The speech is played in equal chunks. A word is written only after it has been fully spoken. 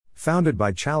Founded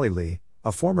by Charlie Lee,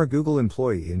 a former Google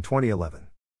employee in 2011.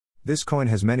 This coin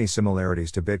has many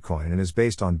similarities to Bitcoin and is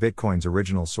based on Bitcoin's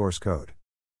original source code.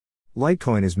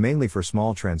 Litecoin is mainly for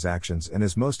small transactions and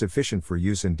is most efficient for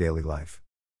use in daily life.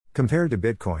 Compared to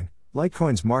Bitcoin,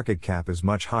 Litecoin's market cap is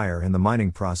much higher and the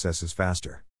mining process is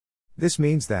faster. This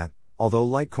means that, although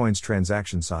Litecoin's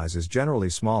transaction size is generally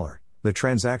smaller, the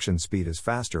transaction speed is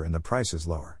faster and the price is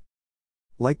lower.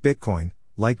 Like Bitcoin,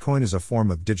 Litecoin is a form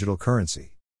of digital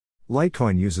currency.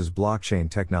 Litecoin uses blockchain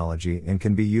technology and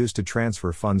can be used to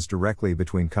transfer funds directly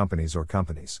between companies or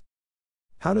companies.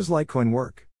 How does Litecoin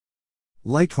work?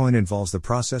 Litecoin involves the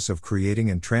process of creating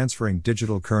and transferring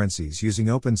digital currencies using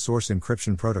open source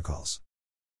encryption protocols.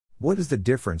 What is the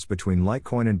difference between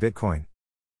Litecoin and Bitcoin?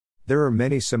 There are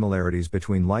many similarities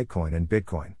between Litecoin and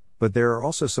Bitcoin, but there are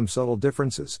also some subtle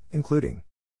differences, including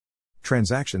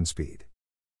transaction speed.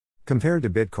 Compared to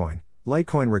Bitcoin,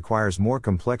 Litecoin requires more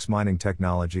complex mining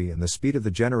technology and the speed of the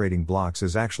generating blocks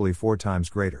is actually 4 times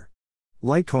greater.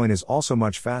 Litecoin is also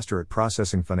much faster at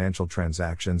processing financial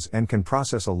transactions and can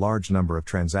process a large number of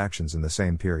transactions in the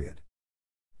same period.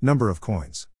 Number of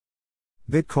coins.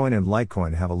 Bitcoin and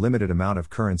Litecoin have a limited amount of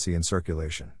currency in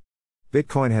circulation.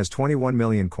 Bitcoin has 21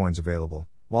 million coins available,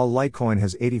 while Litecoin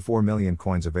has 84 million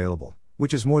coins available,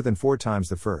 which is more than 4 times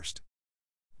the first.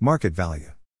 Market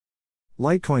value.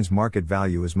 Litecoin's market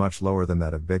value is much lower than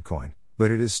that of Bitcoin,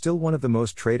 but it is still one of the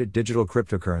most traded digital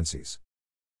cryptocurrencies.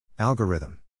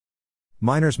 Algorithm.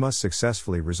 Miners must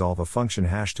successfully resolve a function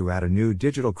hash to add a new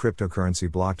digital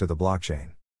cryptocurrency block to the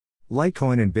blockchain.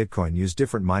 Litecoin and Bitcoin use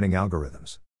different mining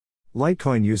algorithms.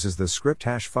 Litecoin uses the script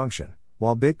hash function,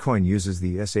 while Bitcoin uses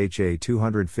the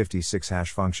SHA-256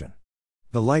 hash function.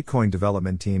 The Litecoin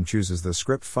development team chooses the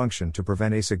script function to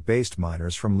prevent ASIC-based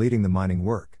miners from leading the mining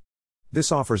work. This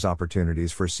offers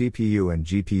opportunities for CPU and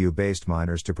GPU-based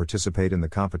miners to participate in the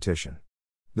competition.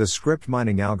 The script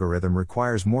mining algorithm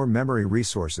requires more memory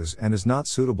resources and is not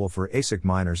suitable for ASIC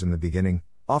miners in the beginning,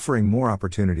 offering more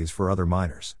opportunities for other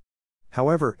miners.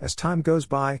 However, as time goes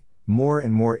by, more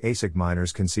and more ASIC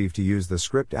miners conceive to use the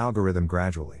script algorithm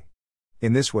gradually.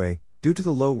 In this way, due to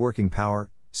the low working power,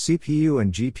 CPU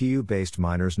and GPU-based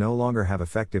miners no longer have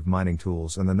effective mining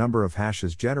tools and the number of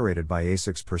hashes generated by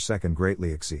ASICs per second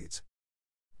greatly exceeds.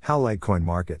 How Litecoin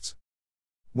markets.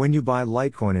 When you buy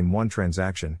Litecoin in one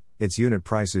transaction, its unit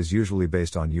price is usually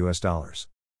based on US dollars.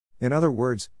 In other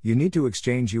words, you need to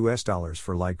exchange US dollars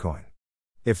for Litecoin.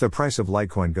 If the price of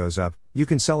Litecoin goes up, you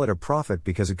can sell at a profit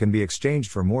because it can be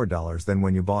exchanged for more dollars than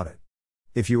when you bought it.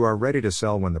 If you are ready to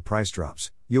sell when the price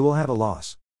drops, you will have a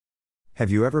loss.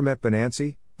 Have you ever met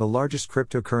Binance, the largest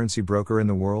cryptocurrency broker in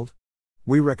the world?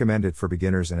 We recommend it for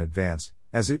beginners and advanced,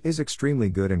 as it is extremely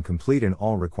good and complete in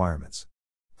all requirements.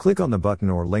 Click on the button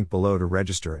or link below to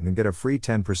register and get a free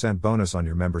 10% bonus on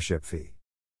your membership fee.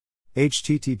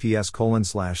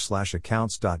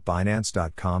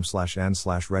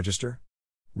 https://accounts.binance.com/n/register.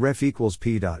 Ref equals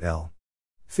p.l.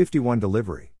 51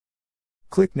 delivery.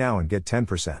 Click now and get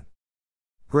 10%.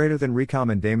 Greater than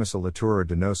recomendamos a lectura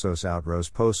de nosos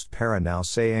outros posts para não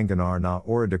se enganar na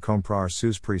hora de comprar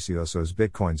sus preciosos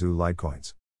bitcoins ou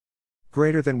litecoins.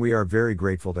 Greater than we are very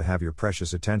grateful to have your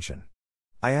precious attention.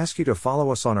 I ask you to follow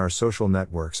us on our social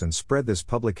networks and spread this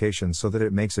publication so that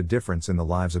it makes a difference in the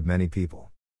lives of many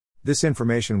people. This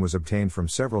information was obtained from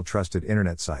several trusted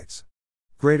internet sites.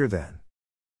 Greater than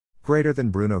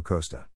Bruno Costa.